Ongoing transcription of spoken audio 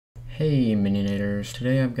Hey Minionators,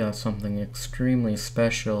 today I've got something extremely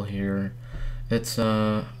special here. It's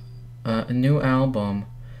a new album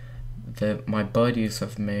that my buddies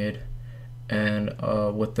have made, and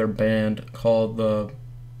with their band called the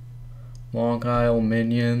Long Isle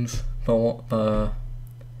Minions, the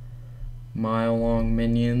Mile Long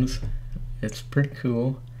Minions. It's pretty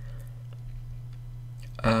cool.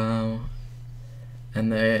 And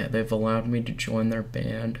they've allowed me to join their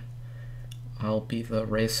band. I'll be the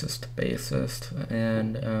racist bassist,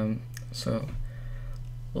 and so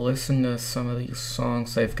listen to some of these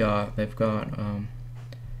songs they've got. They've got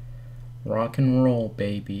Rock and Roll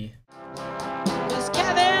Baby. Cause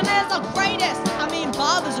Kevin is the greatest. I mean,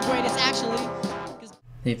 Bob is the greatest, actually.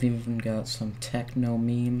 They've even got some techno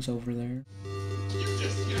memes over there. You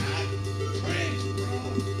just got pranked,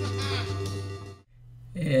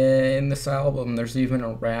 bro. In this album, there's even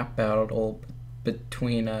a rap battle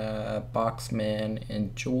between Boxman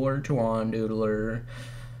and George Wandoodler.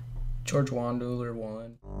 George Wandoodler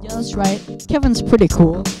won. Yeah, that's right. Kevin's pretty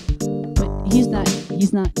cool, but he's not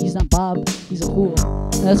Bob. He's a fool.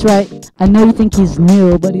 That's right. I know you think he's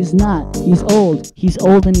new, but he's not. He's old. He's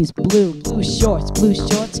old and he's blue. Blue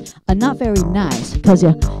shorts are not very nice, cause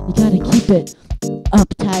you gotta keep it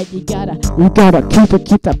uptight. You gotta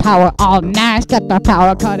keep the power all nice. Got the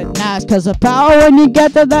power, cut it nice, cause the power when you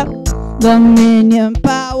get to the minion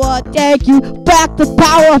power, take you back the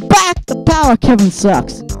power. Kevin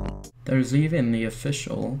sucks. There's even the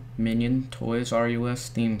official Minion Toys R Us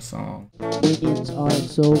theme song. Minions are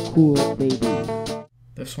so cool, baby.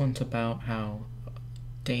 This one's about how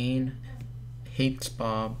Dane hates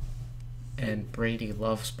Bob and Brady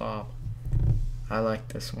loves Bob. I like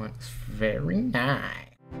this one. It's very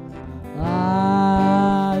nice.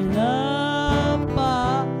 I love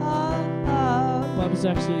Bob. Bob is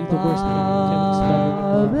actually the worst.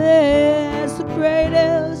 Bob is the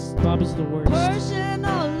greatest Bob is the worst. person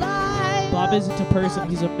alive. Bob isn't a person,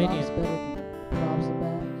 he's a minion. Bob's the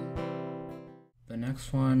best. The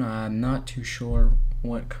next one, I'm not too sure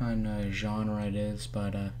what kind of genre it is,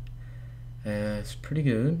 but it's pretty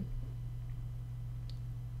good.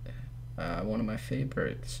 One of my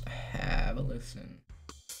favorites. Have a listen.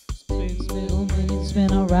 Little minions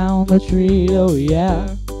spin around the tree, oh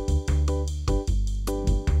yeah.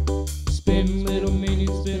 Spin, little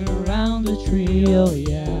minions, spin Around the tree, oh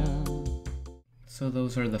yeah. So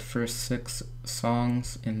those are the first 6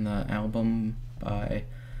 songs in the album by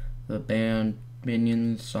the band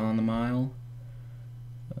Minions on the Mile.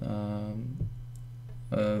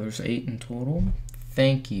 There's 8 in total.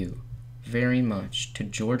 Thank you very much to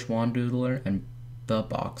George Wandoodler and the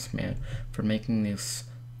Boxman for making these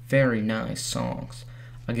very nice songs.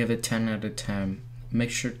 I'll give it 10 out of 10.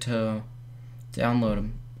 Make sure to download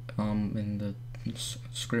them in the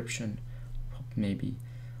description, maybe.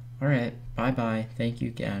 Alright, bye bye. Thank you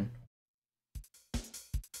again.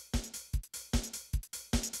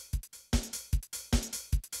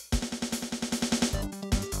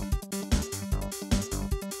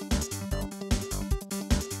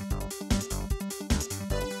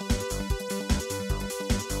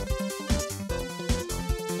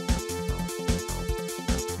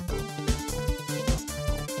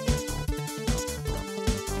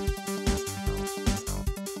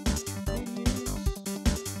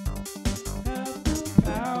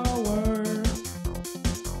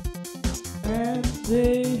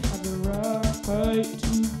 They have the right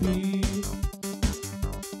to be.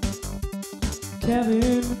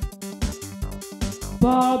 Kevin,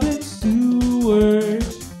 Bob, and Stuart.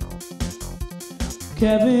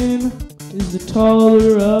 Kevin is the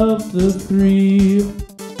taller of the 3.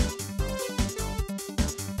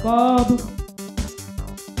 Bob,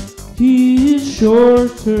 he is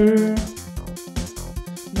shorter,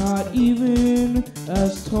 not even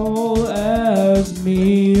as tall as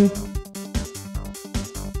me.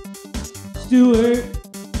 Stuart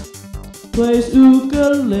plays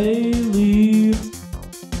ukulele.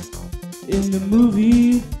 In the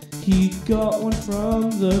movie, he got one from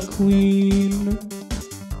the Queen.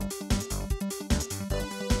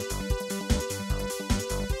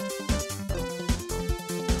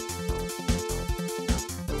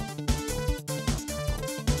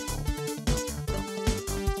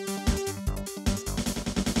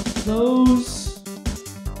 Those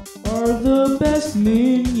are the best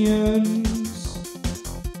minions.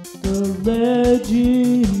 The legendary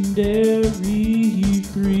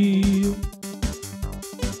 3.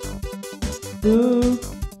 The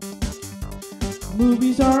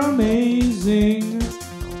movies are amazing.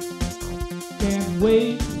 Can't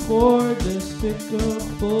wait for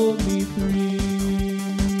Despicable Me 3.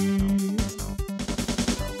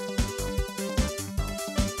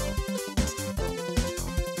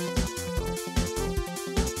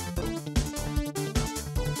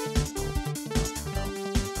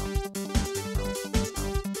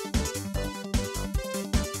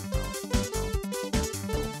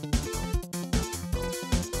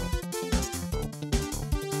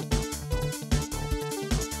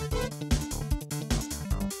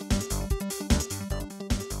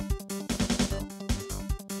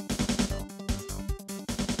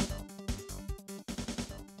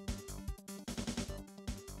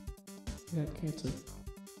 I got cancer.